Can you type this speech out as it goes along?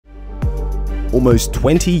Almost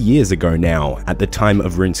 20 years ago now, at the time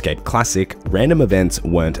of RuneScape Classic, random events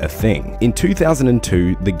weren't a thing. In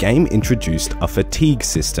 2002, the game introduced a fatigue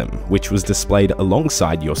system, which was displayed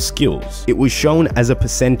alongside your skills. It was shown as a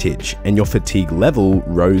percentage, and your fatigue level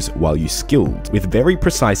rose while you skilled, with very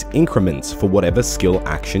precise increments for whatever skill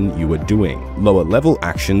action you were doing. Lower level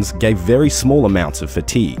actions gave very small amounts of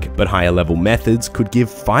fatigue, but higher level methods could give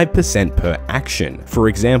 5% per action. For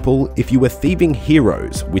example, if you were thieving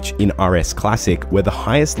heroes, which in RS Classic were the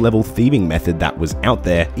highest level thieving method that was out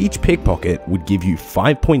there, each pickpocket would give you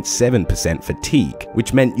 5.7% fatigue,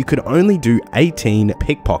 which meant you could only do 18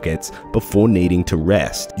 pickpockets before needing to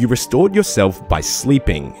rest. You restored yourself by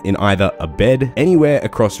sleeping in either a bed, anywhere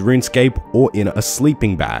across RuneScape, or in a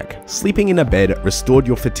sleeping bag. Sleeping in a bed restored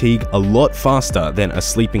your fatigue a lot faster than a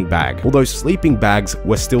sleeping bag, although sleeping bags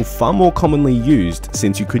were still far more commonly used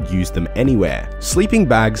since you could use them anywhere. Sleeping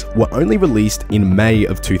bags were only released in May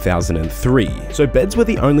of 2003, so beds were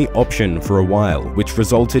the only option for a while, which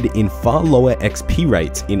resulted in far lower XP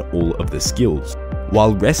rates in all of the skills.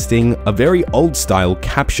 While resting, a very old style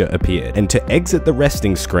capture appeared, and to exit the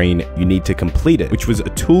resting screen, you need to complete it, which was a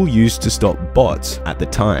tool used to stop bots at the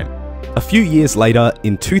time. A few years later,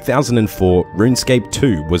 in 2004, RuneScape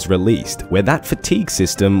 2 was released, where that fatigue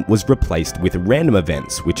system was replaced with random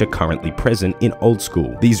events, which are currently present in Old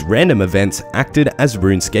School. These random events acted as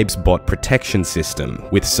RuneScape's bot protection system,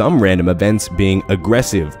 with some random events being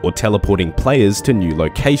aggressive or teleporting players to new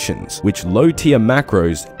locations, which low-tier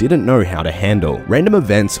macros didn't know how to handle. Random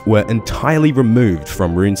events were entirely removed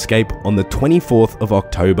from RuneScape on the 24th of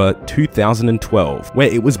October 2012,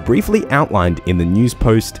 where it was briefly outlined in the news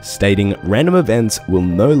post stating random events will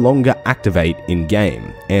no longer activate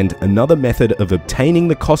in-game, and another method of obtaining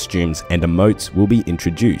the costumes and emotes will be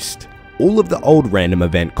introduced. All of the old random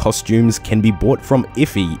event costumes can be bought from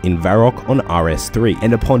Iffy in Varrock on RS3,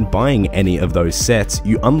 and upon buying any of those sets,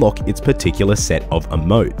 you unlock its particular set of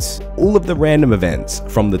emotes. All of the random events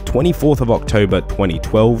from the 24th of October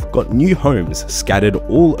 2012 got new homes scattered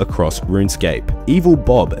all across RuneScape. Evil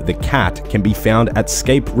Bob the cat can be found at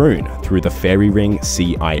Scape Rune through the Fairy Ring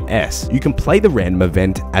CIS. You can play the random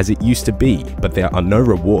event as it used to be, but there are no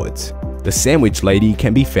rewards. The Sandwich Lady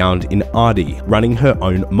can be found in Ardi, running her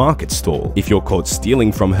own market stall. If you're caught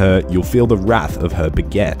stealing from her, you'll feel the wrath of her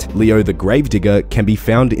baguette. Leo the Gravedigger can be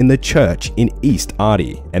found in the church in East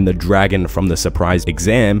Ardi, and the dragon from the surprise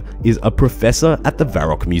exam is a professor at the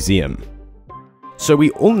Varrock Museum. So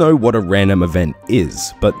we all know what a random event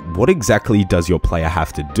is, but what exactly does your player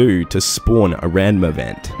have to do to spawn a random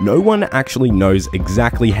event? No one actually knows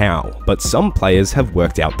exactly how, but some players have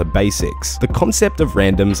worked out the basics. The concept of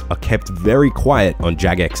randoms are kept very quiet on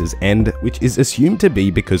Jagex's end, which is assumed to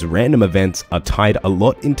be because random events are tied a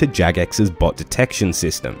lot into Jagex's bot detection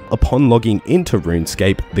system. Upon logging into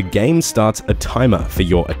RuneScape, the game starts a timer for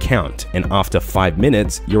your account, and after 5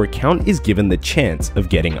 minutes, your account is given the chance of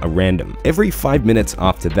getting a random. Every 5 minutes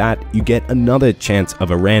after that, you get another chance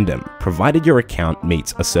of a random, provided your account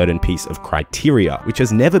meets a certain piece of criteria, which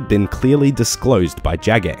has never been clearly disclosed by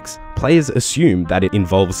Jagex. Players assume that it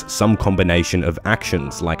involves some combination of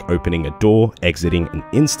actions like opening a door, exiting an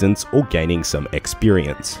instance, or gaining some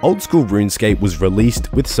experience. Old School RuneScape was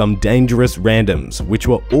released with some dangerous randoms, which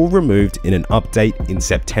were all removed in an update in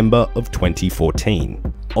September of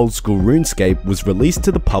 2014. Old School RuneScape was released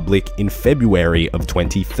to the public in February of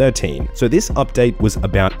 2013, so this update was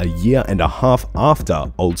about a year and a half after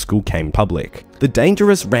Old School came public. The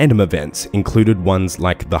dangerous random events included ones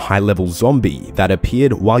like the high-level zombie that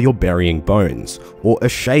appeared while you're burying bones, or a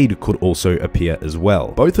shade could also appear as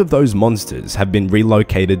well. Both of those monsters have been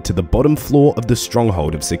relocated to the bottom floor of the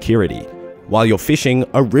stronghold of security. While you're fishing,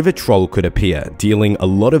 a river troll could appear, dealing a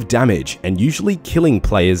lot of damage and usually killing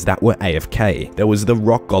players that were AFK. There was the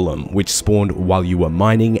rock golem, which spawned while you were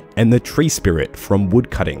mining, and the tree spirit from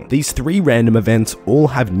woodcutting. These 3 random events all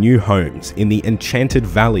have new homes in the Enchanted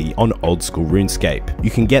Valley on Old School RuneScape.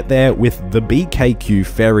 You can get there with the BKQ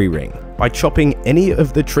Fairy Ring. By chopping any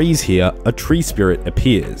of the trees here, a tree spirit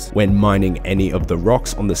appears. When mining any of the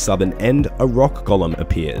rocks on the southern end, a rock golem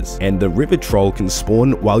appears. And the river troll can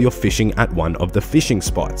spawn while you're fishing at one of the fishing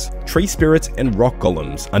spots. Tree spirits and rock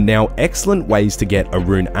golems are now excellent ways to get a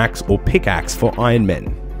rune axe or pickaxe for Iron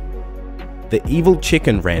Men. The Evil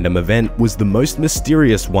Chicken random event was the most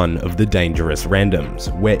mysterious one of the dangerous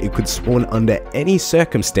randoms, where it could spawn under any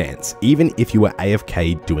circumstance, even if you were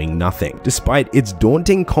AFK doing nothing. Despite its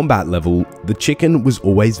daunting combat level, the chicken was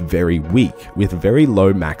always very weak, with very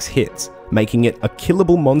low max hits. making it a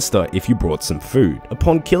killable monster if you brought some food.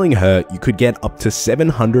 Upon killing her, you could get up to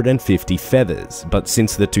 750 feathers, but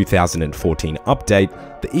since the 2014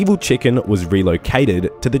 update, the evil chicken was relocated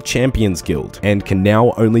to the Champions Guild and can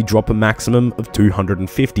now only drop a maximum of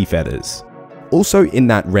 250 feathers. Also in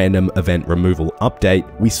that random event removal update,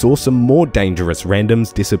 we saw some more dangerous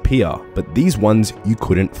randoms disappear, but these ones you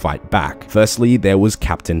couldn't fight back. Firstly, there was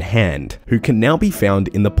Captain Hand, who can now be found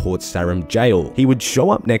in the Port Sarim jail. He would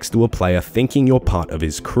show up next to a player thinking you're part of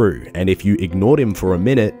his crew, and if you ignored him for a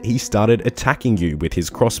minute, he started attacking you with his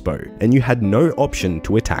crossbow, and you had no option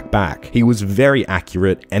to attack back. He was very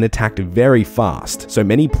accurate and attacked very fast, so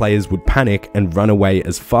many players would panic and run away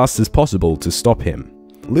as fast as possible to stop him.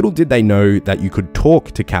 Little did they know that you could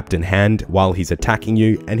talk to Captain Hand while he's attacking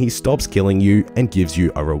you, and he stops killing you and gives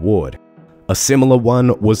you a reward. A similar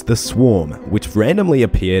one was the Swarm, which randomly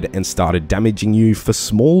appeared and started damaging you for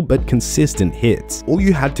small but consistent hits. All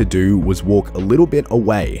you had to do was walk a little bit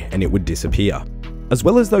away and it would disappear. As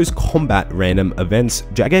well as those combat random events,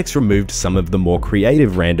 Jagex removed some of the more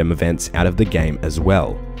creative random events out of the game as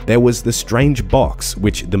well. There was the strange box,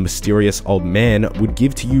 which the mysterious old man would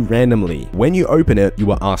give to you randomly. When you open it, you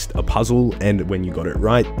were asked a puzzle, and when you got it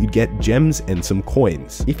right, you'd get gems and some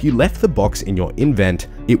coins. If you left the box in your invent,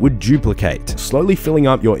 it would duplicate, slowly filling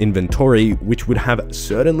up your inventory, which would have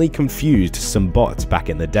certainly confused some bots back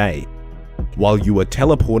in the day. While you were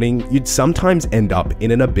teleporting, you'd sometimes end up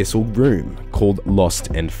in an abyssal room called Lost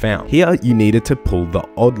and Found. Here, you needed to pull the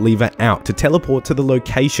odd lever out to teleport to the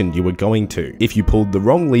location you were going to. If you pulled the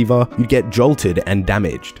wrong lever, you'd get jolted and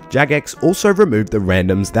damaged. Jagex also removed the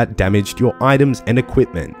randoms that damaged your items and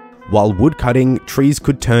equipment. While woodcutting, trees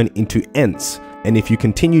could turn into ents, and if you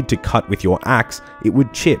continued to cut with your axe, it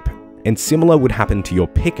would chip. And similar would happen to your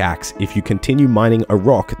pickaxe if you continue mining a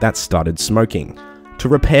rock that started smoking. To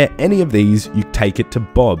repair any of these, you take it to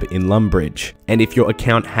Bob in Lumbridge, and if your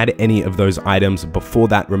account had any of those items before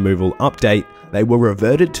that removal update, they were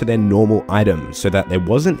reverted to their normal items so that there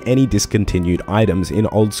wasn't any discontinued items in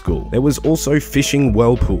old school. There was also fishing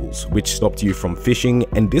whirlpools, which stopped you from fishing,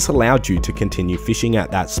 and this allowed you to continue fishing at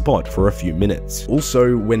that spot for a few minutes.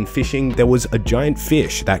 Also, when fishing, there was a giant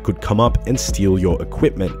fish that could come up and steal your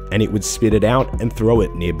equipment, and it would spit it out and throw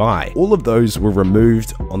it nearby. All of those were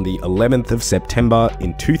removed on the 11th of September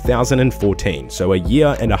in 2014, so a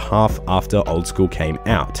year and a half after old school came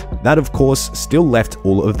out. That of course still left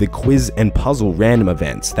all of the quiz and puzzle random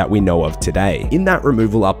events that we know of today. In that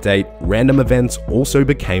removal update, random events also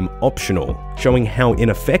became optional, showing how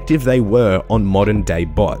ineffective they were on modern day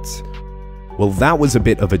bots. Well, that was a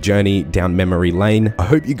bit of a journey down memory lane. I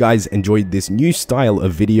hope you guys enjoyed this new style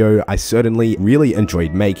of video. I certainly really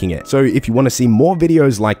enjoyed making it. So if you want to see more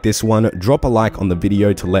videos like this one, drop a like on the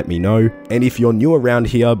video to let me know. And if you're new around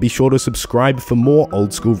here, be sure to subscribe for more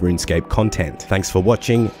old school RuneScape content. Thanks for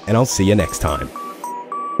watching, and I'll see you next time.